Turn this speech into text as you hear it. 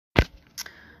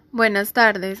Buenas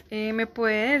tardes. ¿Me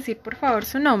puede decir por favor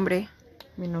su nombre?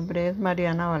 Mi nombre es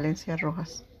Mariana Valencia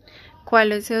Rojas,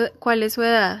 ¿Cuál es su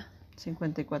edad?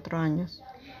 54 años,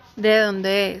 ¿De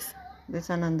dónde es? de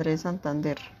San Andrés,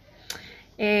 Santander,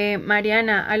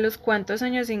 Mariana, ¿a los cuántos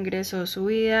años ingresó su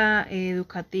vida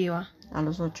educativa? a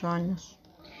los 8 años,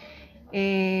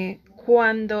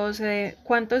 ¿Cuánto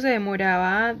se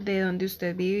demoraba de donde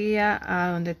usted vivía a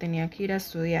donde tenía que ir a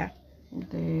estudiar?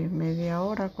 de media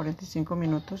hora, 45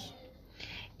 minutos,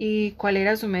 ¿Y cuál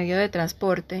era su medio de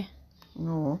transporte?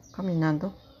 no,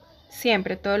 caminando,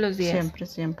 Siempre, todos los días. siempre,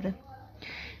 siempre.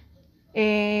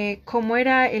 ¿Cómo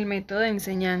era el método de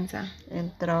enseñanza?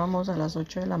 Entrábamos a las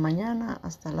 8 de la mañana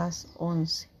hasta las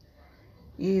 11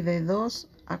 y de 2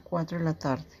 a 4 de la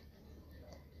tarde.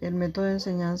 El método de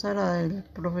enseñanza era del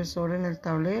profesor en el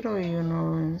tablero y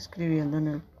uno escribiendo en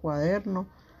el cuaderno.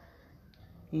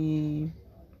 Y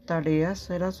tareas,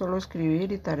 era solo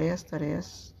escribir y tareas,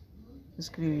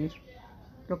 escribir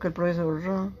lo que el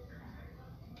profesor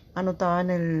anotaba en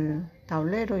el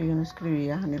tablero y uno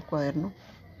escribía en el cuaderno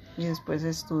y después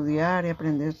estudiar y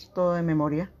aprender todo de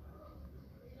memoria.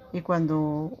 Y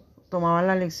cuando tomaba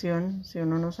la lección, si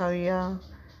uno no sabía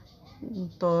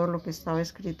todo lo que estaba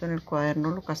escrito en el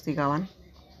cuaderno, lo castigaban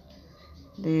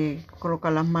de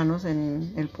colocar las manos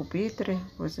en el pupitre,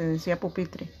 pues se decía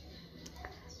pupitre,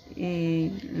 y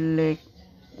le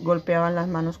golpeaban las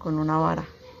manos con una vara,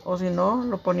 o si no,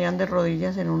 lo ponían de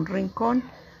rodillas en un rincón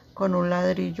con un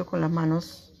ladrillo con las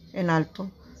manos en alto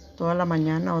toda la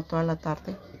mañana o toda la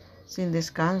tarde, sin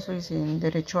descanso y sin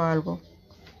derecho a algo.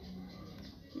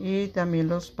 Y también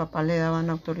los papás le daban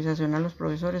autorización a los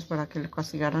profesores para que le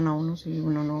castigaran a uno si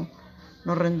uno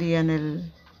no rendía en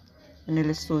el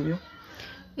estudio.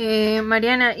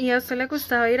 Mariana, ¿y a usted le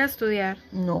gustaba ir a estudiar?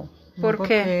 No ¿Por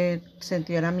qué? porque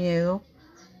sentía miedo,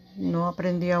 no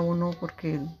aprendía uno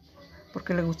porque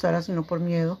le gustara, sino por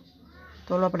miedo.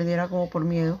 Todo lo aprendiera como por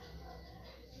miedo.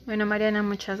 Bueno, Mariana,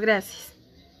 muchas gracias.